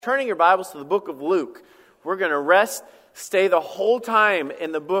Turning your Bibles to the book of Luke. We're going to stay the whole time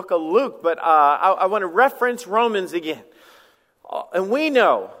in the book of Luke, but I want to reference Romans again. And we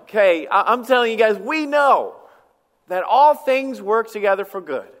know, I'm telling you guys, we know that all things work together for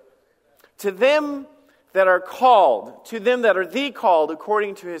good. To them that are called, to them that are the called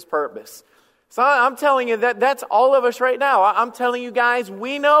according to His purpose. So I'm telling you that's all of us right now. I'm telling you guys,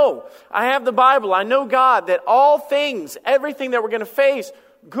 we know. I have the Bible. I know God, that all things, everything that we're going to face,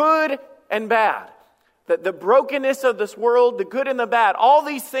 good and bad, that the brokenness of this world, the good and the bad, all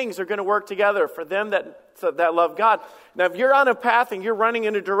these things are going to work together for them that love God. Now, if you're on a path and you're running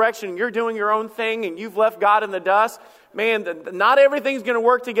in a direction, you're doing your own thing, and you've left God in the dust, man, not everything's going to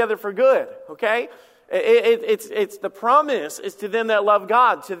work together for good, okay? It's the promise is to them that love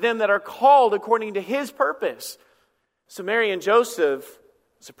God, to them that are called according to His purpose. So Mary and Joseph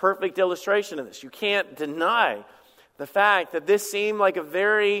is a perfect illustration of this. You can't deny the fact that this seemed like a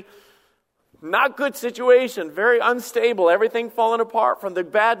very not good situation, very unstable, everything falling apart, from the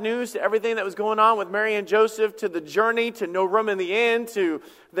bad news to everything that was going on with Mary and Joseph, to the journey, to no room in the inn, to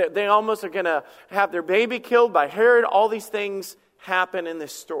that they almost are going to have their baby killed by Herod. All these things happen in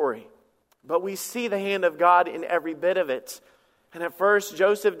this story. But we see the hand of God in every bit of it. And at first,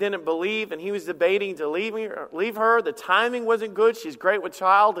 Joseph didn't believe, and he was debating to leave her. The timing wasn't good. She's great with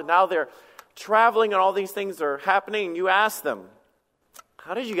child, and now they're traveling and all these things are happening. And you ask them,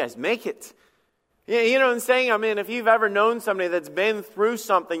 how did you guys make it? You know what I'm saying? I mean, if you've ever known somebody that's been through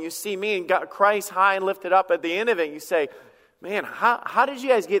something, you see me and got Christ high and lifted up at the end of it, you say, man, how did you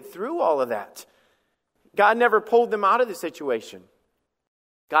guys get through all of that? God never pulled them out of the situation.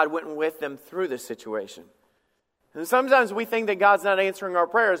 God went with them through the situation. And sometimes we think that God's not answering our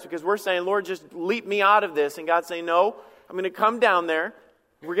prayers because we're saying, Lord, just leap me out of this. And God's saying, no, I'm going to come down there.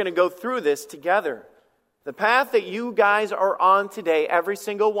 We're going to go through this together. The path that you guys are on today, every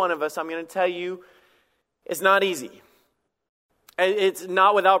single one of us, I'm going to tell you, is not easy. It's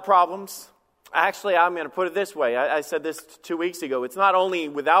not without problems. Actually, I'm going to put it this way. I said this 2 weeks ago. It's not only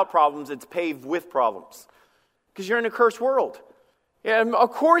without problems, it's paved with problems. Because you're in a cursed world. Yeah,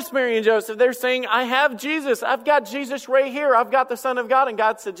 of course, Mary and Joseph, they're saying, I have Jesus. I've got Jesus right here. I've got the Son of God. And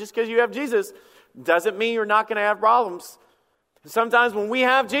God said, just because you have Jesus doesn't mean you're not going to have problems. Sometimes when we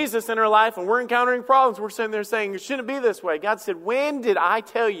have Jesus in our life and we're encountering problems, we're sitting there saying, it shouldn't be this way. God said, when did I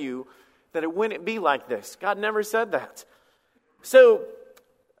tell you that it wouldn't be like this? God never said that. So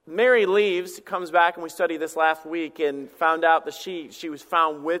Mary leaves, comes back, and we studied this last week and found out that she was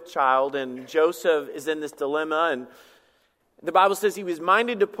found with child, and Joseph is in this dilemma. And the Bible says he was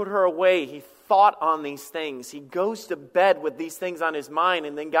minded to put her away. He thought on these things. He goes to bed with these things on his mind,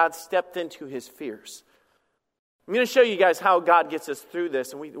 and then God stepped into his fears. I'm going to show you guys how God gets us through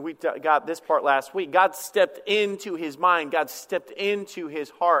this. And we got this part last week. God stepped into his mind. God stepped into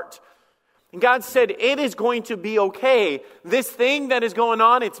his heart. And God said, it is going to be okay. This thing that is going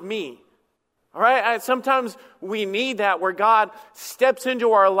on, it's me. All right? Sometimes we need that, where God steps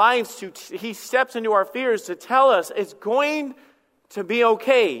into our lives. He steps into our fears to tell us it's going to be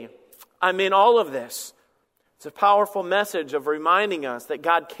okay. I'm in all of this. It's a powerful message of reminding us that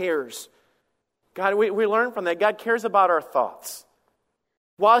God cares. God, we learn from that. God cares about our thoughts.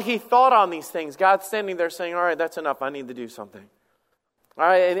 While he thought on these things, God's standing there saying, all right, that's enough. I need to do something. All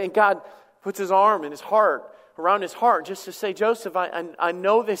right, and God puts his arm in his heart, around his heart, just to say, Joseph, I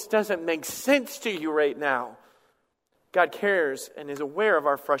know this doesn't make sense to you right now. God cares and is aware of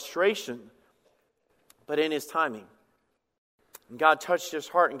our frustration, but in his timing. And God touched his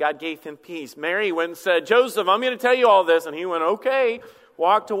heart and God gave him peace. Mary went and said, Joseph, I'm going to tell you all this. And he went, okay,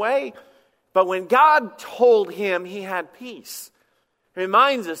 walked away. But when God told him, he had peace. It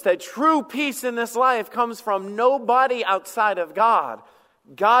reminds us that true peace in this life comes from nobody outside of God.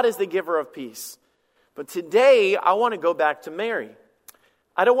 God is the giver of peace. But today, I want to go back to Mary.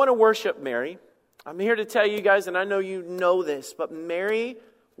 I don't want to worship Mary. I'm here to tell you guys, and I know you know this, but Mary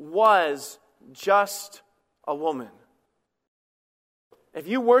was just a woman. If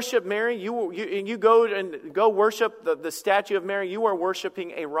you worship Mary, you go worship the statue of Mary, you are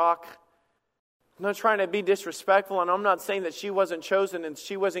worshiping a rock. I'm not trying to be disrespectful, and I'm not saying that she wasn't chosen and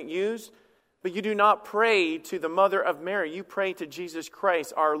she wasn't used, but you do not pray to the mother of Mary. You pray to Jesus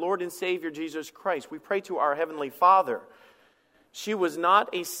Christ, our Lord and Savior Jesus Christ. We pray to our Heavenly Father. She was not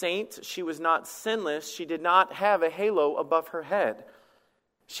a saint. She was not sinless. She did not have a halo above her head.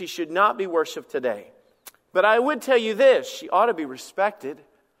 She should not be worshipped today. But I would tell you this, she ought to be respected.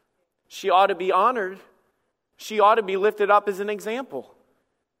 She ought to be honored. She ought to be lifted up as an example.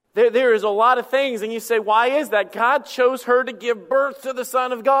 There is a lot of things, and you say, why is that? God chose her to give birth to the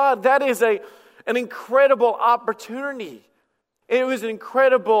Son of God. That is an incredible opportunity. It was an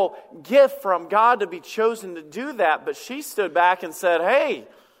incredible gift from God to be chosen to do that. But she stood back and said, hey,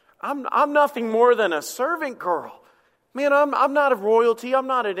 I'm nothing more than a servant girl. Man, I'm not of royalty. I'm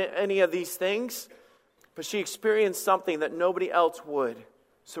not any of these things. But she experienced something that nobody else would.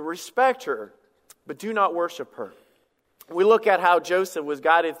 So respect her, but do not worship her. We look at how Joseph was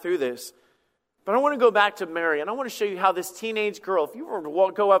guided through this. But I want to go back to Mary, and I want to show you how this teenage girl, if you were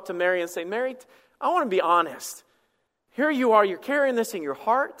to go up to Mary and say, Mary, I want to be honest. Here you are, you're carrying this in your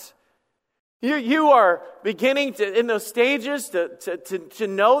heart. You are beginning to, in those stages, to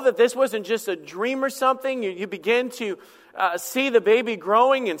know that this wasn't just a dream or something. You begin to see the baby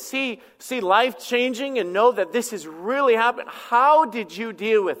growing and see life changing and know that this is really happening. How did you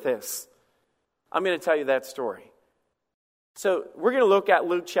deal with this? I'm going to tell you that story. So we're going to look at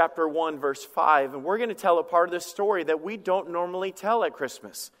Luke chapter 1, verse 5, and we're going to tell a part of this story that we don't normally tell at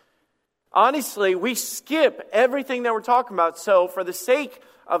Christmas. Honestly, we skip everything that we're talking about. So for the sake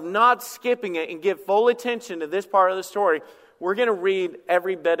of not skipping it and give full attention to this part of the story, we're going to read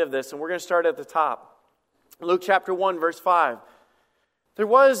every bit of this, and we're going to start at the top. Luke chapter 1, verse 5. There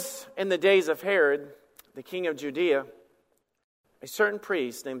was in the days of Herod, the king of Judea, a certain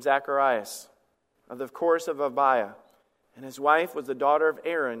priest named Zacharias of the course of Abiah. And his wife was the daughter of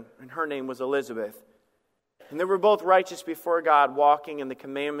Aaron, and her name was Elizabeth. And they were both righteous before God, walking in the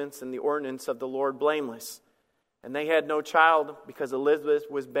commandments and the ordinance of the Lord blameless. And they had no child, because Elizabeth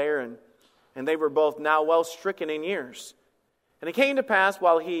was barren, and they were both now well stricken in years. And it came to pass,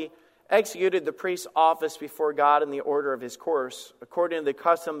 while he executed the priest's office before God in the order of his course, according to the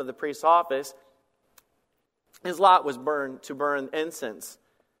custom of the priest's office, his lot was to burn incense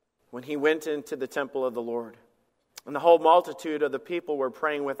when he went into the temple of the Lord. And the whole multitude of the people were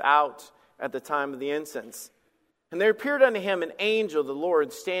praying without at the time of the incense. And there appeared unto him an angel of the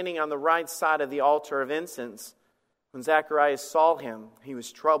Lord standing on the right side of the altar of incense. When Zacharias saw him, he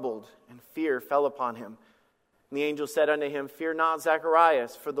was troubled, and fear fell upon him. And the angel said unto him, Fear not,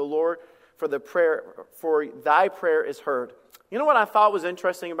 Zacharias, for thy prayer is heard. You know what I thought was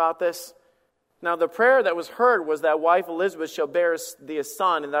interesting about this? Now the prayer that was heard was that wife Elizabeth shall bear thee a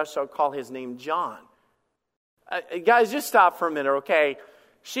son, and thou shalt call his name John. Guys, just stop for a minute, okay?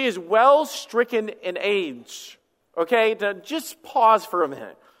 She is well stricken in age, okay? Now, just pause for a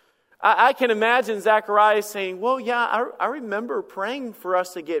minute. I can imagine Zacharias saying, well, yeah, I remember praying for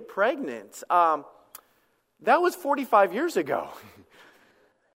us to get pregnant. That was 45 years ago.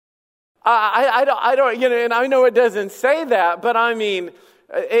 I don't, you know, and I know it doesn't say that, but I mean,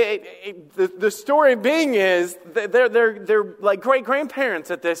 the story being is they're like great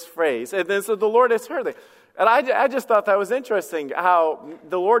grandparents at this phrase, and then so the Lord has heard it. And I just thought that was interesting how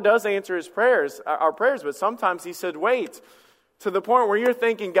the Lord does answer his prayers, our prayers, but sometimes he said, wait, to the point where you're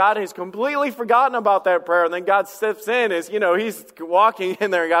thinking God has completely forgotten about that prayer, and then God steps in as, you know, he's walking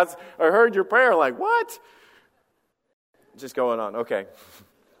in there, God's, I heard your prayer, like, what? Just going on, okay.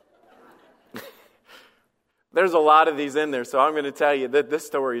 There's a lot of these in there, so I'm going to tell you that this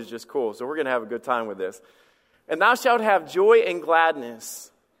story is just cool, so we're going to have a good time with this. And thou shalt have joy and gladness,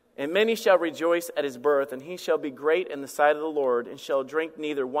 and many shall rejoice at his birth, and he shall be great in the sight of the Lord, and shall drink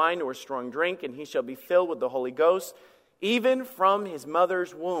neither wine nor strong drink, and he shall be filled with the Holy Ghost, even from his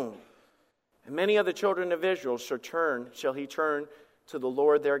mother's womb. And many of the children of Israel shall he turn to the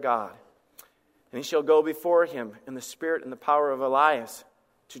Lord their God. And he shall go before him in the spirit and the power of Elias,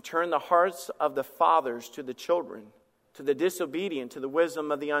 to turn the hearts of the fathers to the children, to the disobedient, to the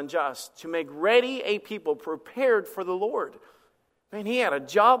wisdom of the unjust, to make ready a people prepared for the Lord. Man, he had a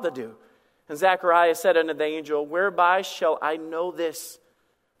job to do. And Zacharias said unto the angel, Whereby shall I know this?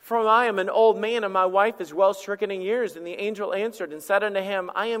 For I am an old man, and my wife is well stricken in years. And the angel answered and said unto him,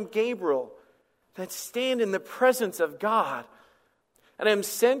 I am Gabriel, that stand in the presence of God. And I am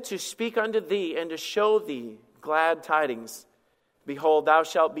sent to speak unto thee, and to show thee glad tidings. Behold, thou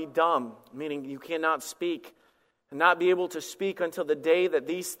shalt be dumb, meaning you cannot speak, and not be able to speak until the day that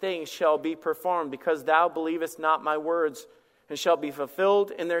these things shall be performed, because thou believest not my words, and shall be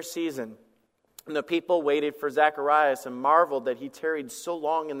fulfilled in their season. And the people waited for Zacharias, and marveled that he tarried so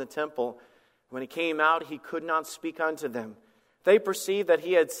long in the temple. When he came out, he could not speak unto them. They perceived that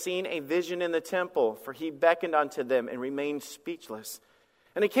he had seen a vision in the temple, for he beckoned unto them and remained speechless.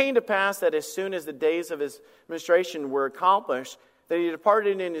 And it came to pass that as soon as the days of his ministration were accomplished, that he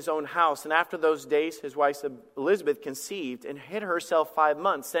departed in his own house. And after those days, his wife Elizabeth conceived, and hid herself 5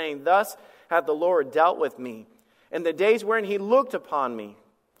 months, saying, Thus hath the Lord dealt with me. And the days wherein he looked on me,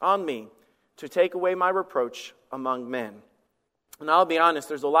 to take away my reproach among men. And I'll be honest,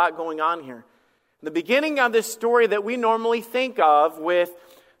 there's a lot going on here. The beginning of this story that we normally think of with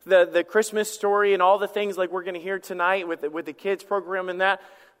the Christmas story and all the things like we're going to hear tonight with the kids program and that,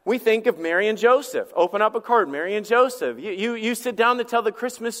 we think of Mary and Joseph. Open up a card, Mary and Joseph. You sit down to tell the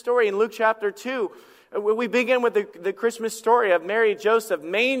Christmas story in Luke chapter 2. We begin with the Christmas story of Mary, Joseph,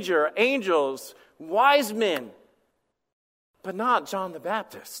 manger, angels, wise men, but not John the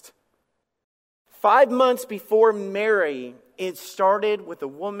Baptist. 5 months before Mary, it started with a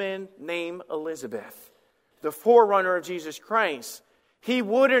woman named Elizabeth, the forerunner of Jesus Christ. He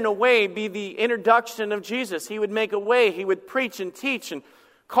would, in a way, be the introduction of Jesus. He would make a way. He would preach and teach and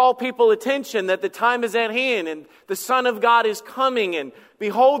call people attention that the time is at hand and the Son of God is coming, and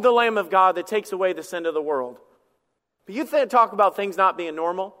behold the Lamb of God that takes away the sin of the world. But you talk about things not being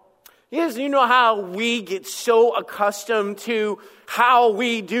normal. Yes, you know how we get so accustomed to how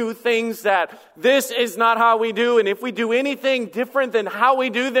we do things that this is not how we do, and if we do anything different than how we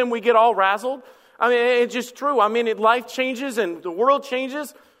do, then we get all razzled. I mean, it's just true. I mean, life changes and the world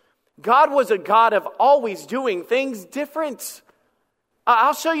changes. God was a God of always doing things different.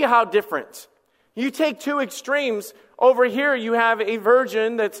 I'll show you how different. You take two extremes. Over here, you have a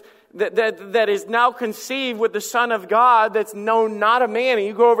virgin that is now conceived with the Son of God that's known not a man. And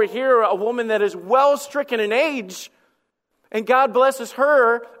you go over here, a woman that is well stricken in age, and God blesses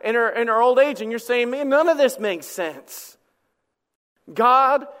her in her old age. And you're saying, man, none of this makes sense.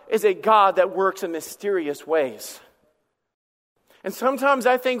 God is a God that works in mysterious ways. And sometimes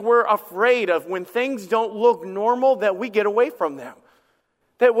I think we're afraid of when things don't look normal that we get away from them.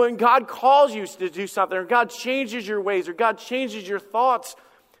 That when God calls you to do something, or God changes your ways, or God changes your thoughts,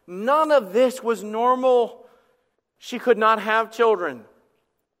 none of this was normal. She could not have children,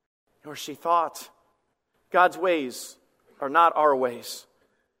 or she thought. God's ways are not our ways.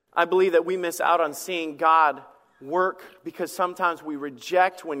 I believe that we miss out on seeing God work because sometimes we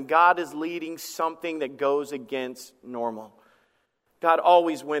reject when God is leading something that goes against normal. God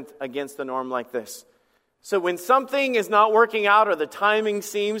always went against the norm like this. So when something is not working out or the timing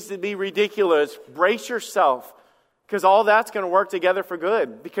seems to be ridiculous, brace yourself, because all that's going to work together for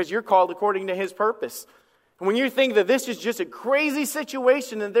good because you're called according to His purpose. And when you think that this is just a crazy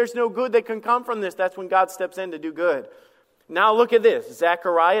situation and there's no good that can come from this, that's when God steps in to do good. Now look at this.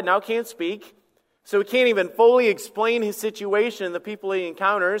 Zechariah now can't speak, so he can't even fully explain his situation and the people he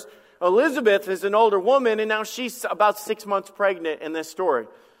encounters. Elizabeth is an older woman, and now she's about 6 months pregnant in this story.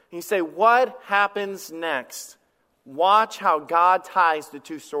 And you say, what happens next? Watch how God ties the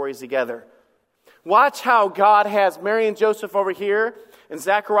two stories together. Watch how God has Mary and Joseph over here, and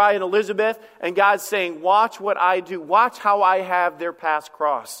Zechariah and Elizabeth, and God's saying, watch what I do. Watch how I have their paths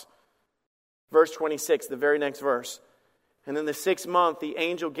cross. Verse 26, the very next verse. And in the 6th month, the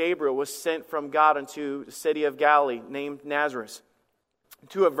angel Gabriel was sent from God unto the city of Galilee, named Nazareth,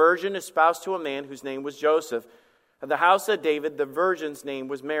 to a virgin espoused to a man whose name was Joseph. Of the house of David, the virgin's name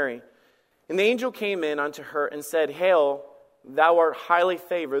was Mary. And the angel came in unto her and said, Hail, thou art highly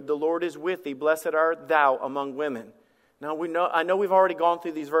favored, the Lord is with thee, blessed art thou among women. Now I know we've already gone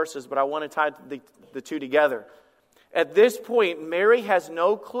through these verses, but I want to tie the two together. At this point, Mary has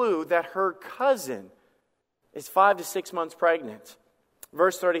no clue that her cousin is 5 to 6 months pregnant.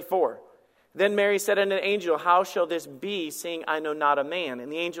 Verse 34. Then Mary said unto the angel, How shall this be, seeing I know not a man? And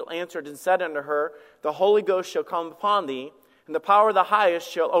the angel answered and said unto her, The Holy Ghost shall come upon thee, and the power of the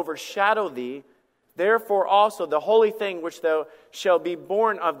highest shall overshadow thee. Therefore also the holy thing which thou shalt be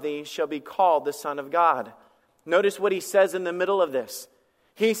born of thee shall be called the Son of God. Notice what he says in the middle of this.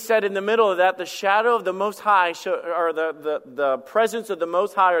 He said in the middle of that, the shadow of the Most High, or the presence of the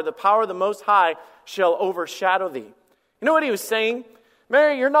Most High, or the power of the Most High shall overshadow thee. You know what he was saying?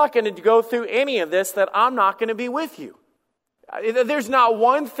 Mary, you're not going to go through any of this that I'm not going to be with you. There's not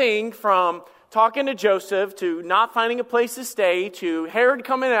one thing from talking to Joseph to not finding a place to stay to Herod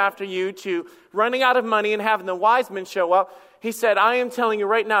coming after you to running out of money and having the wise men show up. He said, I am telling you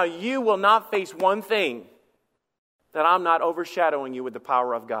right now, you will not face one thing that I'm not overshadowing you with the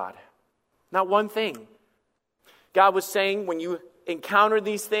power of God. Not one thing. God was saying, when you encounter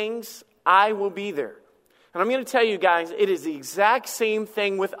these things, I will be there. And I'm going to tell you guys, it is the exact same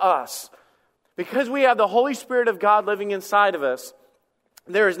thing with us. Because we have the Holy Spirit of God living inside of us,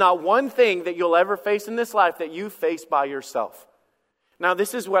 there is not one thing that you'll ever face in this life that you face by yourself. Now,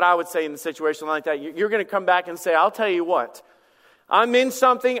 this is what I would say in a situation like that. You're going to come back and say, I'll tell you what. I'm in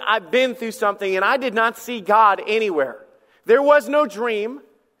something, I've been through something, and I did not see God anywhere. There was no dream.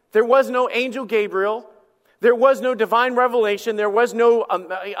 There was no angel Gabriel. There was no divine revelation. There was no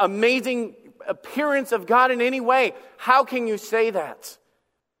amazing appearance of God in any way. How can you say that?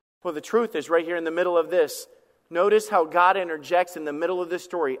 Well, the truth is right here in the middle of this. Notice how God interjects in the middle of this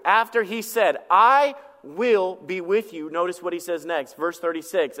story. After he said, I will be with you. Notice what he says next, verse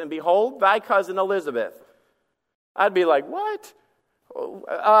 36. And behold, thy cousin Elizabeth. I'd be like, what?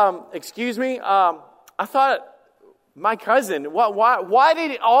 Excuse me? I thought my cousin. Why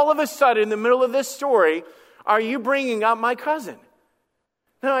did all of a sudden, in the middle of this story, are you bringing up my cousin?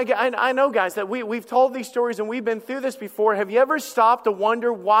 No, I know, guys, that we've told these stories and we've been through this before. Have you ever stopped to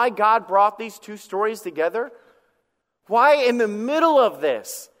wonder why God brought these two stories together? Why in the middle of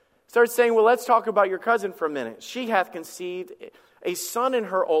this start saying, well, let's talk about your cousin for a minute. She hath conceived a son in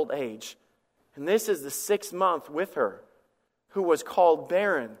her old age, and this is the 6th month with her, who was called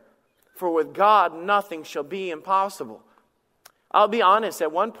barren. For with God nothing shall be impossible. I'll be honest,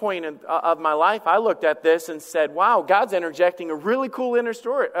 at one point of my life, I looked at this and said, wow, God's interjecting a really cool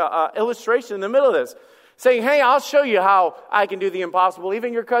illustration in the middle of this. Saying, hey, I'll show you how I can do the impossible.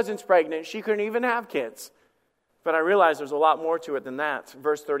 Even your cousin's pregnant. She couldn't even have kids. But I realized there's a lot more to it than that.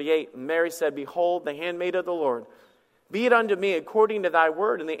 Verse 38, Mary said, behold, the handmaid of the Lord. Be it unto me according to thy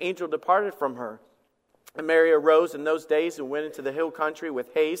word. And the angel departed from her. And Mary arose in those days and went into the hill country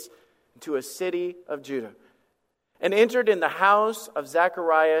with haste to a city of Judah, and entered in the house of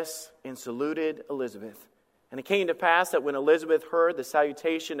Zacharias and saluted Elizabeth. And it came to pass that when Elizabeth heard the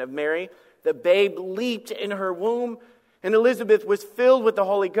salutation of Mary, the babe leaped in her womb, and Elizabeth was filled with the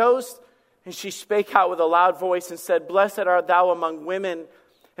Holy Ghost. And she spake out with a loud voice and said, blessed art thou among women,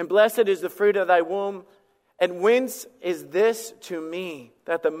 and blessed is the fruit of thy womb. And whence is this to me,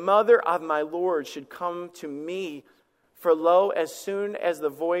 that the mother of my Lord should come to me? For lo, as soon as the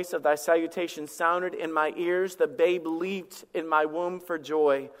voice of thy salutation sounded in my ears, the babe leaped in my womb for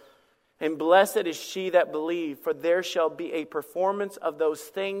joy. And blessed is she that believed, for there shall be a performance of those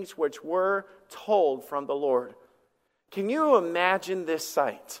things which were told from the Lord. Can you imagine this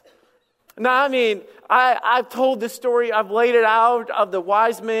sight? Now, I mean, I've told this story, I've laid it out, of the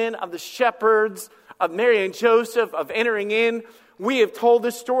wise men, of the shepherds, of Mary and Joseph, of entering in. We have told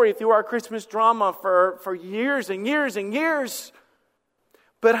this story through our Christmas drama for years and years and years.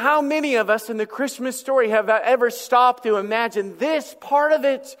 But how many of us in the Christmas story have ever stopped to imagine this part of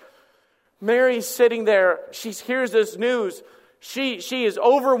it? Mary's sitting there. She hears this news. She is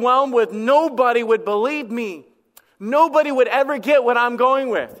overwhelmed with, nobody would believe me. Nobody would ever get what I'm going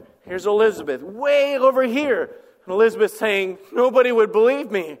with. Here's Elizabeth way over here. And Elizabeth's saying, nobody would believe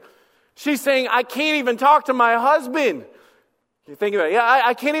me. She's saying, I can't even talk to my husband. You think about it. Yeah,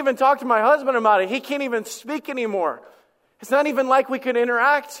 I can't even talk to my husband about it. He can't even speak anymore. It's not even like we could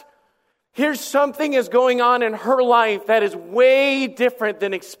interact. Here's something is going on in her life that is way different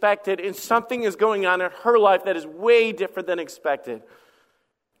than expected. And something is going on in her life that is way different than expected.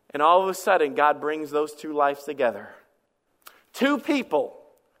 And all of a sudden, God brings those two lives together. Two people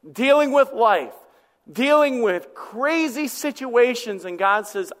dealing with life, dealing with crazy situations. And God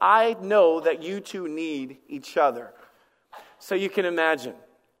says, I know that you two need each other. So you can imagine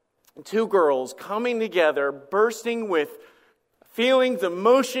two girls coming together, bursting with feelings,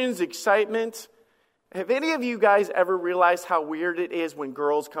 emotions, excitement. Have any of you guys ever realized how weird it is when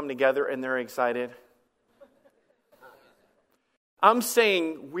girls come together and they're excited? I'm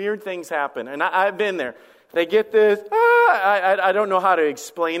saying weird things happen, and I've been there. They get this, I don't know how to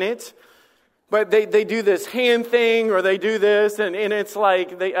explain it, but they do this hand thing, or they do this, and it's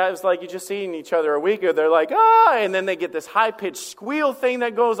like, it's like you just seen each other a week ago. They're like, and then they get this high-pitched squeal thing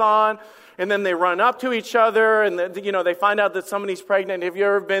that goes on, and then they run up to each other, and they find out that somebody's pregnant. Have you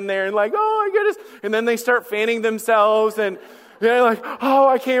ever been there? And like, oh my goodness, and then they start fanning themselves, and they're like, oh,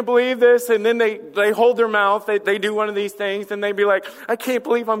 I can't believe this. And then they hold their mouth. They do one of these things, and they be like, I can't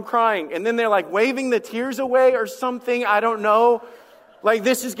believe I'm crying. And then they're like waving the tears away or something. I don't know. Like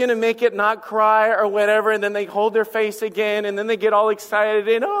this is going to make it not cry or whatever. And then they hold their face again, and then they get all excited.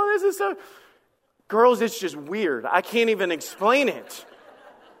 And this is so... Girls, it's just weird. I can't even explain it.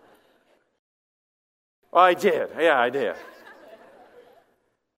 Oh, I did. Yeah, I did.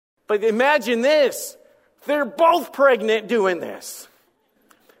 But imagine this. They're both pregnant doing this.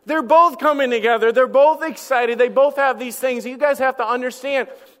 They're both coming together. They're both excited. They both have these things. You guys have to understand,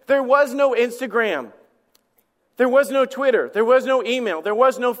 there was no Instagram. There was no Twitter. There was no email. There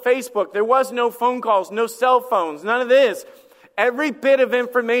was no Facebook. There was no phone calls, no cell phones, none of this. Every bit of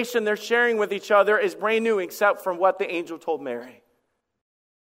information they're sharing with each other is brand new except from what the angel told Mary.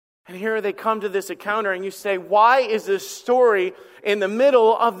 And here they come to this encounter, and you say, why is this story in the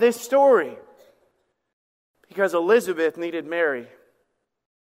middle of this story? Because Elizabeth needed Mary,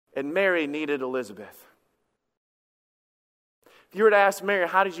 and Mary needed Elizabeth. If you were to ask Mary,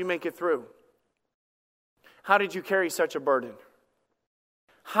 how did you make it through? How did you carry such a burden?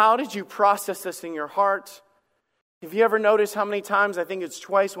 How did you process this in your heart? Have you ever noticed how many times, I think it's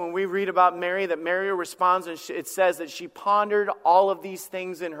twice when we read about Mary, that Mary responds and it says that she pondered all of these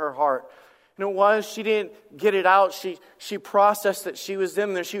things in her heart. And it was, she didn't get it out. She processed that she was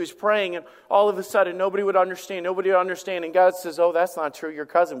in there. She was praying, and all of a sudden nobody would understand. Nobody would understand. And God says, oh, that's not true. Your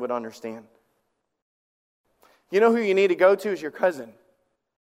cousin would understand. You know who you need to go to is your cousin.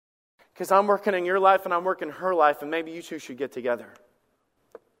 Because I'm working in your life and I'm working in her life, and maybe you two should get together.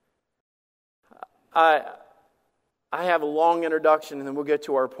 I have a long introduction and then we'll get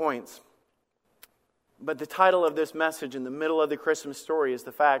to our points. But the title of this message in the middle of the Christmas story is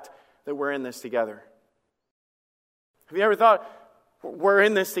the fact that we're in this together. Have you ever thought, we're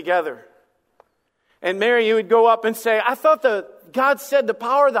in this together? And Mary, you would go up and say, I thought God said the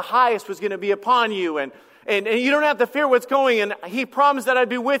power of the highest was going to be upon you, and you don't have to fear what's going, and He promised that I'd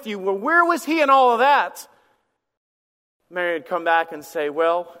be with you. Well, where was He in all of that? Mary would come back and say,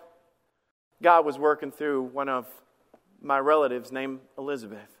 well, God was working through one of my relatives named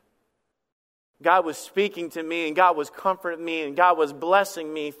Elizabeth. God was speaking to me, and God was comforting me, and God was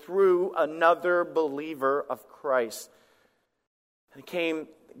blessing me through another believer of Christ. And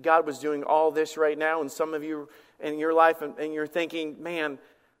God was doing all this right now, and some of you in your life, and you're thinking, man,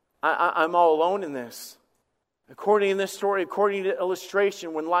 I'm all alone in this. According to this story, according to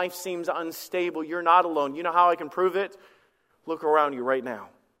illustration, when life seems unstable, you're not alone. You know how I can prove it? Look around you right now.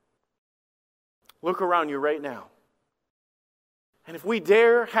 Look around you right now. And if we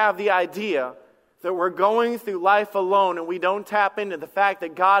dare have the idea that we're going through life alone and we don't tap into the fact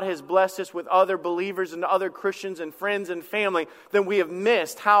that God has blessed us with other believers and other Christians and friends and family, then we have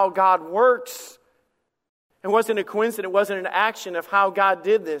missed how God works. It wasn't a coincidence. It wasn't an action of how God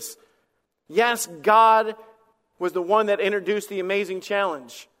did this. Yes, God was the one that introduced the amazing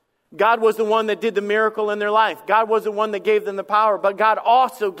challenge. God was the one that did the miracle in their life. God was the one that gave them the power. But God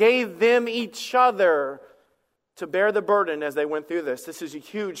also gave them each other to bear the burden as they went through this. This is a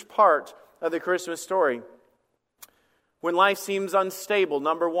huge part of the Christmas story. When life seems unstable,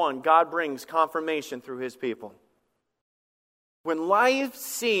 number one, God brings confirmation through His people. When life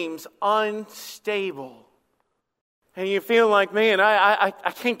seems unstable, and you feel like, man, I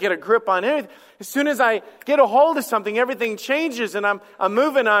can't get a grip on anything. As soon as I get a hold of something, everything changes, and I'm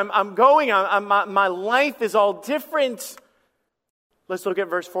moving, I'm going, my life is all different. Let's look at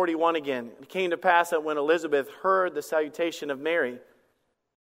verse 41 again. It came to pass that when Elizabeth heard the salutation of Mary,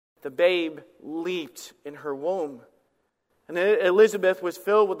 the babe leaped in her womb. And Elizabeth was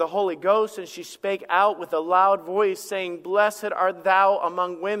filled with the Holy Ghost, and she spake out with a loud voice, saying, Blessed art thou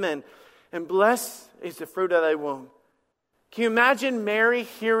among women, and blessed is the fruit of thy womb. Can you imagine Mary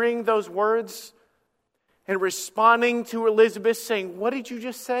hearing those words and responding to Elizabeth, saying, what did you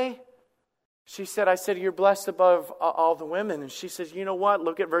just say? She said, I said, you're blessed above all the women. And she says, you know what?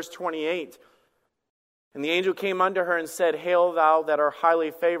 Look at verse 28. And the angel came unto her and said, Hail thou that art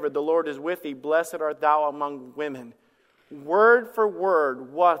highly favored, the Lord is with thee. Blessed art thou among women. Word for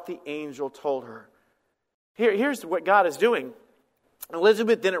word what the angel told her. Here's what God is doing.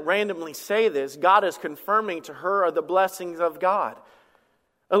 Elizabeth didn't randomly say this. God is confirming to her the blessings of God.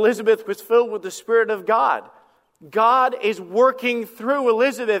 Elizabeth was filled with the Spirit of God. God is working through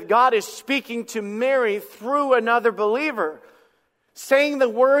Elizabeth. God is speaking to Mary through another believer, saying the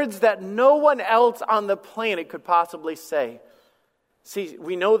words that no one else on the planet could possibly say. See,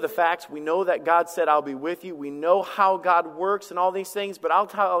 we know the facts. We know that God said, I'll be with you. We know how God works and all these things. But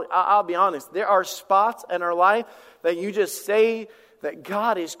I'll be honest. There are spots in our life that you just say that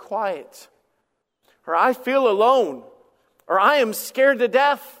God is quiet. Or I feel alone. Or I am scared to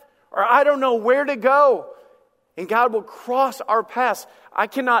death. Or I don't know where to go. And God will cross our paths. I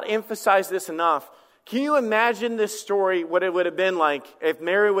cannot emphasize this enough. Can you imagine this story, what it would have been like if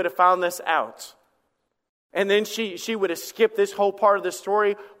Mary would have found this out? And then she would have skipped this whole part of the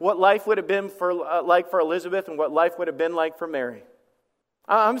story, what life would have been like for Elizabeth and what life would have been like for Mary.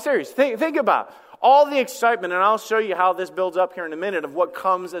 I'm serious. Think about all the excitement, and I'll show you how this builds up here in a minute of what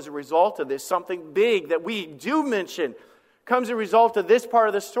comes as a result of this. Something big that we do mention comes as a result of this part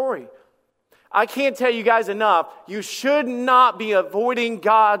of the story. I can't tell you guys enough, you should not be avoiding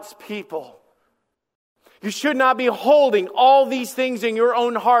God's people. You should not be holding all these things in your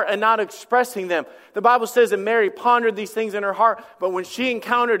own heart and not expressing them. The Bible says that Mary pondered these things in her heart, but when she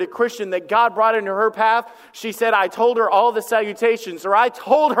encountered a Christian that God brought into her path, she said, I told her all the salutations, or I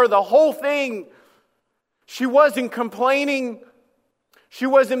told her the whole thing. She wasn't complaining. She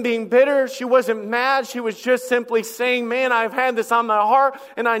wasn't being bitter. She wasn't mad. She was just simply saying, man, I've had this on my heart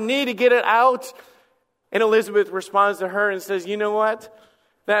and I need to get it out. And Elizabeth responds to her and says, you know what?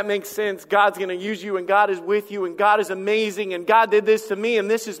 That makes sense. God's going to use you, and God is with you, and God is amazing, and God did this to me, and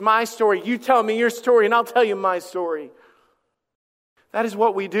this is my story. You tell me your story, and I'll tell you my story. That is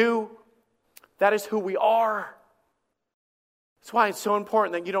what we do. That is who we are. That's why it's so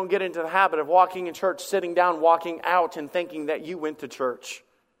important that you don't get into the habit of walking in church, sitting down, walking out, and thinking that you went to church.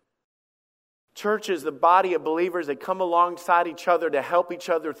 Church is the body of believers that come alongside each other to help each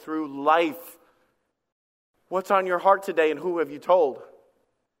other through life. What's on your heart today, and who have you told?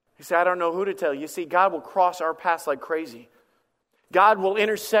 You say, I don't know who to tell. You see, God will cross our paths like crazy. God will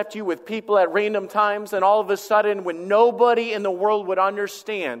intercept you with people at random times, and all of a sudden, when nobody in the world would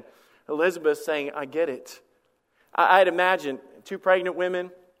understand, Elizabeth saying, I get it. I'd imagine 2 pregnant women,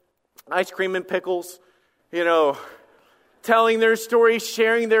 ice cream and pickles, telling their stories,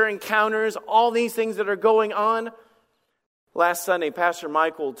 sharing their encounters, all these things that are going on. Last Sunday, Pastor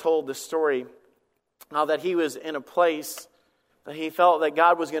Michael told the story how that he was in a place that he felt that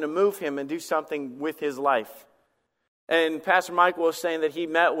God was going to move him and do something with his life. And Pastor Michael was saying that he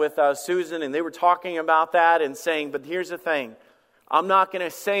met with Susan, and they were talking about that and saying, but here's the thing. I'm not going to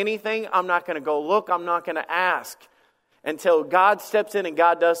say anything. I'm not going to go look. I'm not going to ask until God steps in and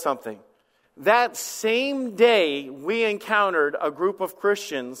God does something. That same day, we encountered a group of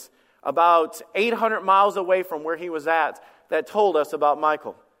Christians about 800 miles away from where he was at that told us about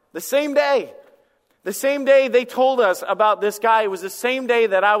Michael. The same day. The same day they told us about this guy. It was the same day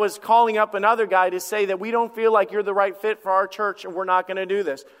that I was calling up another guy to say that we don't feel like you're the right fit for our church and we're not going to do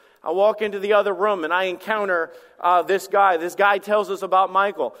this. I walk into the other room and I encounter this guy. This guy tells us about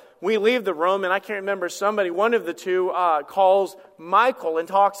Michael. We leave the room and I can't remember one of the two calls Michael and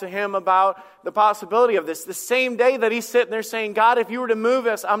talks to him about the possibility of this. The same day that he's sitting there saying, God, if you were to move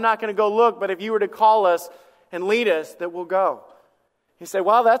us, I'm not going to go look, but if you were to call us and lead us, that we'll go. You say,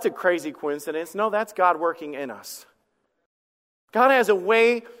 well, that's a crazy coincidence. No, that's God working in us. God has a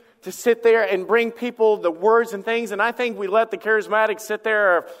way to sit there and bring people the words and things. And I think we let the charismatics sit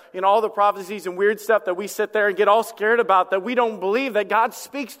there, all the prophecies and weird stuff that we sit there and get all scared about, that we don't believe that God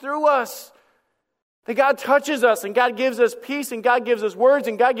speaks through us. That God touches us and God gives us peace and God gives us words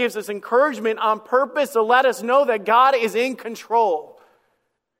and God gives us encouragement on purpose to let us know that God is in control.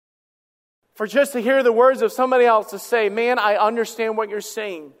 For just to hear the words of somebody else to say, man, I understand what you're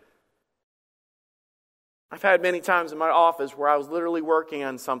saying. I've had many times in my office where I was literally working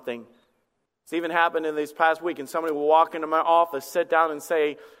on something. It's even happened in this past week, and somebody will walk into my office, sit down and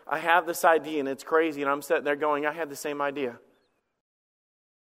say, I have this idea and it's crazy. And I'm sitting there going, I had the same idea.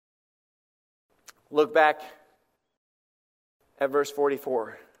 Look back at verse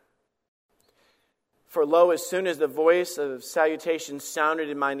 44. For lo, as soon as the voice of salutation sounded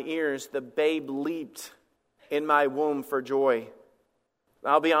in mine ears, the babe leaped in my womb for joy.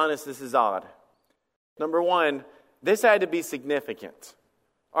 I'll be honest, this is odd. Number one, this had to be significant.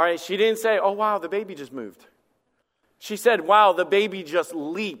 All right, she didn't say, oh, wow, the baby just moved. She said, wow, the baby just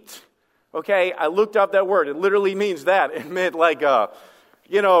leaped. Okay, I looked up that word. It literally means that. It meant like, John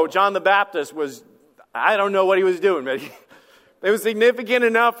the Baptist was, I don't know what he was doing, but it was significant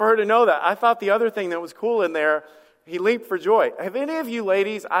enough for her to know that. I thought the other thing that was cool in there, he leaped for joy. Have any of you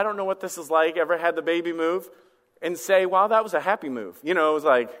ladies, I don't know what this is like, ever had the baby move and say, wow, that was a happy move? It was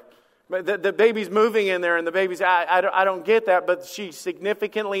like, the baby's moving in there and the baby's, I don't get that, but she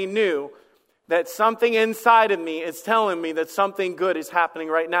significantly knew that something inside of me is telling me that something good is happening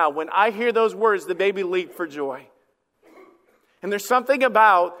right now. When I hear those words, the baby leaped for joy. And there's something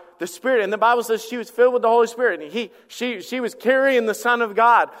about the Spirit, and the Bible says she was filled with the Holy Spirit. And she was carrying the Son of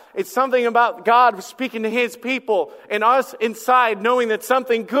God. It's something about God speaking to His people and us inside knowing that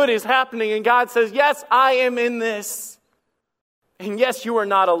something good is happening. And God says, yes, I am in this. And yes, you are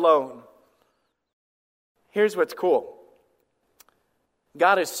not alone. Here's what's cool.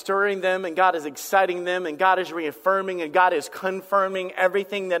 God is stirring them, and God is exciting them, and God is reaffirming, and God is confirming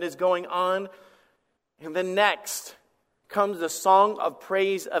everything that is going on. And then next comes the song of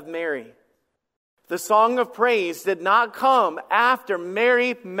praise of Mary. The song of praise did not come after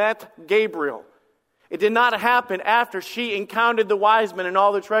Mary met Gabriel. It did not happen after she encountered the wise men and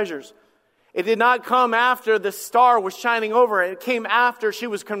all the treasures. It did not come after the star was shining over her. It came after she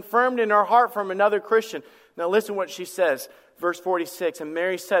was confirmed in her heart from another Christian. Now listen what she says. Verse 46, and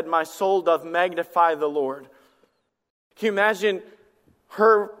Mary said, my soul doth magnify the Lord. Can you imagine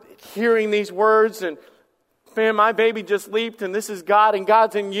her hearing these words and, man, my baby just leaped and this is God and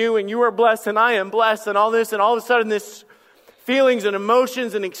God's in you and you are blessed and I am blessed and all this, and all of a sudden this feelings and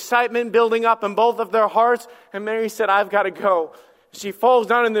emotions and excitement building up in both of their hearts. And Mary said, I've got to go. She falls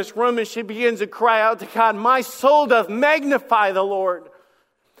down in this room and she begins to cry out to God, my soul doth magnify the Lord.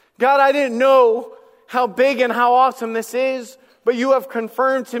 God, I didn't know how big and how awesome this is, but you have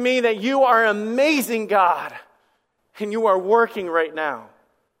confirmed to me that you are an amazing God, and you are working right now.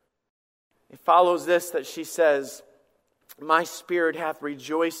 It follows this that she says, my spirit hath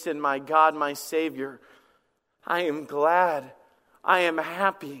rejoiced in my God, my Savior. I am glad. I am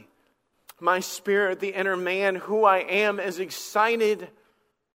happy. My spirit, the inner man, who I am, is excited.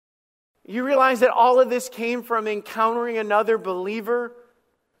 You realize that all of this came from encountering another believer?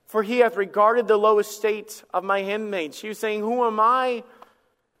 For he hath regarded the low estate of my handmaid. She was saying, who am I?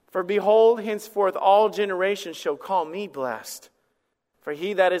 For behold, henceforth all generations shall call me blessed. For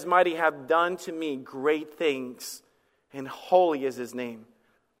he that is mighty hath done to me great things, and holy is his name.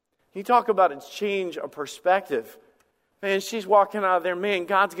 You talk about a change of perspective. Man, she's walking out of there, man,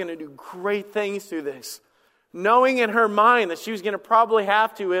 God's going to do great things through this. Knowing in her mind that she was going to probably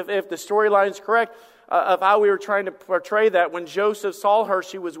have to, if the storyline is correct, of how we were trying to portray that, when Joseph saw her,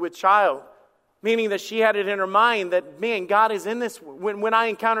 she was with child. Meaning that she had it in her mind that, man, God is in this. When I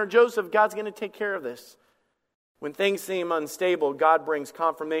encounter Joseph, God's going to take care of this. When things seem unstable, God brings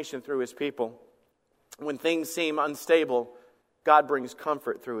confirmation through His people. When things seem unstable, God brings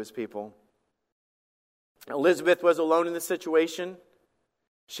comfort through His people. Elizabeth was alone in the situation.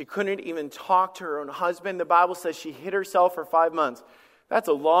 She couldn't even talk to her own husband. The Bible says she hid herself for 5 months. That's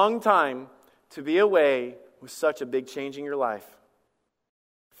a long time to be away with such a big change in your life.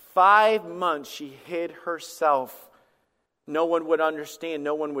 5 months she hid herself. No one would understand.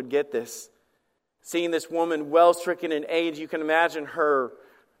 No one would get this. Seeing this woman well-stricken in age, you can imagine her.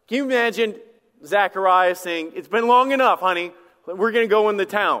 Can you imagine Zechariah saying, it's been long enough, honey. We're going to go in the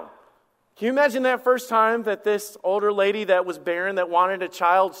town. Can you imagine that first time that this older lady that was barren, that wanted a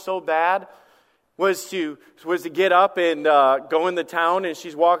child so bad, was to get up and go in the town, and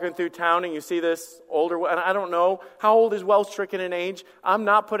she's walking through town, and you see this older, and I don't know, how old is well-stricken in age? I'm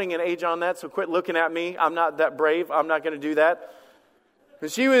not putting an age on that, so quit looking at me. I'm not that brave. I'm not going to do that.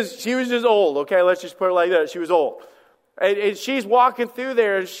 But she was just old, okay? Let's just put it like that. She was old. And she's walking through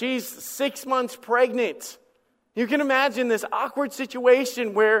there, and she's 6 months pregnant. You can imagine this awkward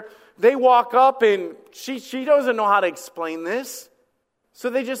situation where they walk up, and she doesn't know how to explain this.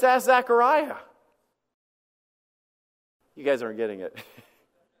 So they just ask Zechariah. You guys aren't getting it.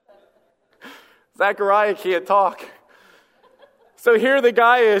 Zechariah can't talk. So here the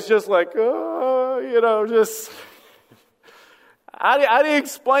guy is just like, just... How do you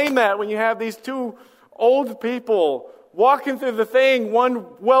explain that when you have these two old people walking through the thing, one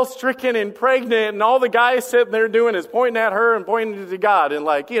well-stricken and pregnant, and all the guys sitting there doing is pointing at her and pointing to God, and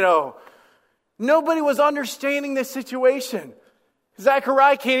nobody was understanding this situation.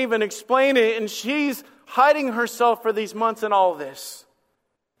 Zechariah can't even explain it, and she's hiding herself for these months and all this.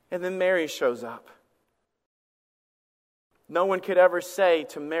 And then Mary shows up. No one could ever say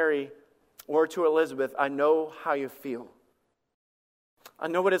to Mary or to Elizabeth, I know how you feel. I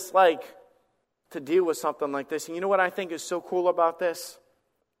know what it's like to deal with something like this. And you know what I think is so cool about this?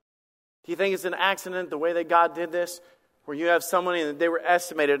 Do you think it's an accident the way that God did this? Where you have someone, and they were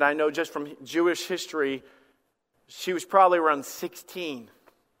estimated, I know just from Jewish history, she was probably around 16.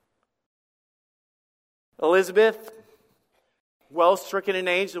 Elizabeth, well-stricken in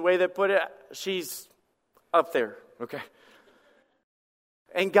age, the way they put it, she's up there, okay?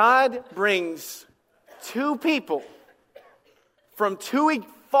 And God brings two people from two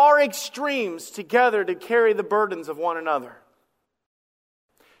far extremes together to carry the burdens of one another.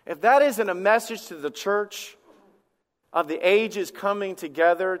 If that isn't a message to the church of the ages coming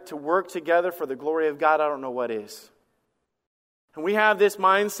together to work together for the glory of God, I don't know what is. And we have this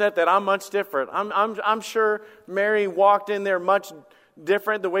mindset that I'm much different. I'm sure Mary walked in there much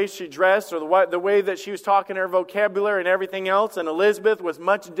different, the way she dressed or the way that she was talking, her vocabulary and everything else. And Elizabeth was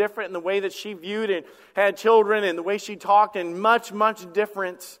much different in the way that she viewed and had children and the way she talked, and much, much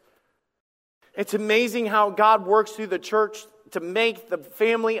different. It's amazing how God works through the church to make the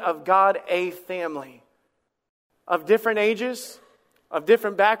family of God a family of different ages, of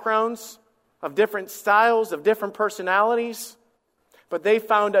different backgrounds, of different styles, of different personalities. But they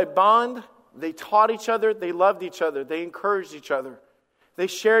found a bond. They taught each other. They loved each other. They encouraged each other. They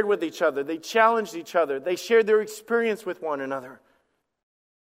shared with each other. They challenged each other. They shared their experience with one another.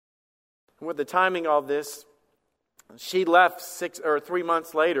 And with the timing of this, she left 3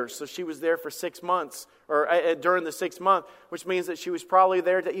 months later. So she was there for 6 months, or during the 6th month, which means that she was probably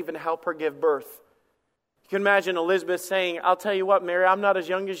there to even help her give birth. You can imagine Elizabeth saying, I'll tell you what, Mary, I'm not as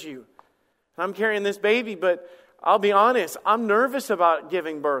young as you. I'm carrying this baby, but I'll be honest, I'm nervous about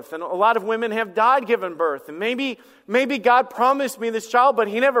giving birth. And a lot of women have died giving birth. And maybe God promised me this child, but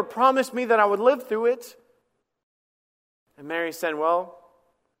He never promised me that I would live through it. And Mary said, well,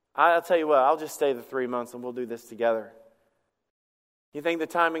 I'll tell you what, I'll just stay the 3 months and we'll do this together. You think the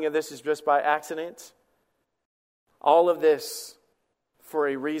timing of this is just by accident? All of this for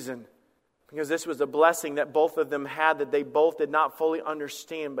a reason. Because this was a blessing that both of them had that they both did not fully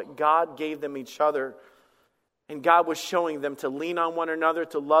understand, but God gave them each other. And God was showing them to lean on one another,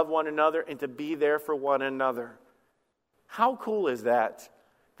 to love one another, and to be there for one another. How cool is that?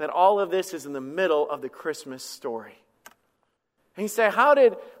 That all of this is in the middle of the Christmas story. And you say, how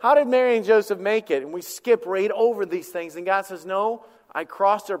did Mary and Joseph make it? And we skip right over these things. And God says, no, I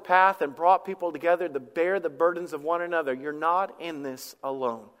crossed their path and brought people together to bear the burdens of one another. You're not in this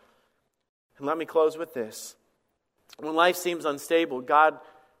alone. And let me close with this. When life seems unstable, God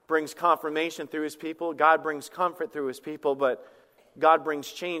brings confirmation through His people. God brings comfort through His people, but God brings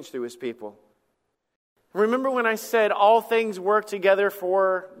change through His people. Remember when I said all things work together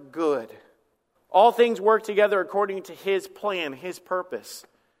for good? All things work together according to His plan, His purpose.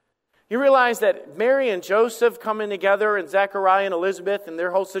 You realize that Mary and Joseph coming together, and Zechariah and Elizabeth and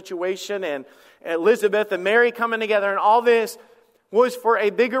their whole situation, and Elizabeth and Mary coming together, and all this was for a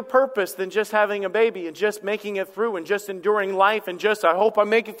bigger purpose than just having a baby and just making it through and just enduring life and just, I hope I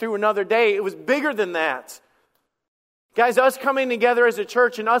make it through another day. It was bigger than that. Guys, us coming together as a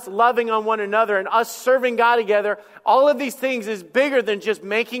church and us loving on one another and us serving God together, all of these things is bigger than just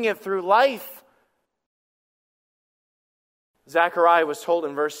making it through life. Zechariah was told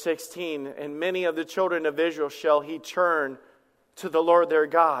in verse 16, and many of the children of Israel shall he turn to the Lord their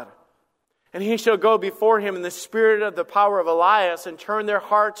God. And he shall go before him in the spirit of the power of Elias and turn their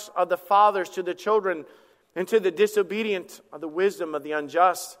hearts of the fathers to the children and to the disobedient of the wisdom of the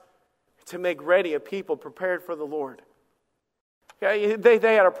unjust to make ready a people prepared for the Lord. Okay,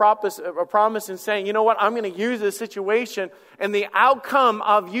 they had a promise in saying, you know what, I'm going to use this situation and the outcome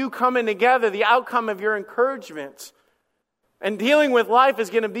of you coming together, the outcome of your encouragement and dealing with life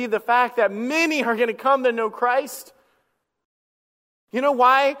is going to be the fact that many are going to come to know Christ. You know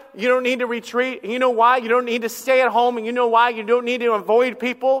why you don't need to retreat? You know why you don't need to stay at home? And you know why you don't need to avoid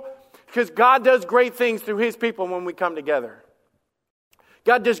people? Because God does great things through His people when we come together.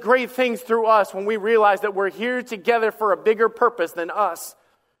 God does great things through us when we realize that we're here together for a bigger purpose than us.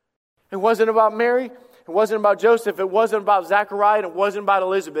 It wasn't about Mary. It wasn't about Joseph. It wasn't about Zechariah. And it wasn't about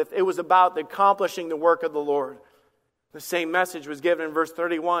Elizabeth. It was about accomplishing the work of the Lord. The same message was given in verse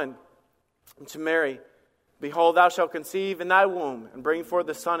 31 to Mary. Behold, thou shalt conceive in thy womb, and bring forth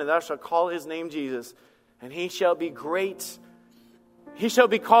a son, and thou shalt call his name Jesus. And he shall be great. He shall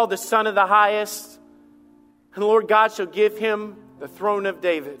be called the Son of the Highest. And the Lord God shall give him the throne of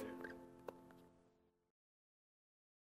David.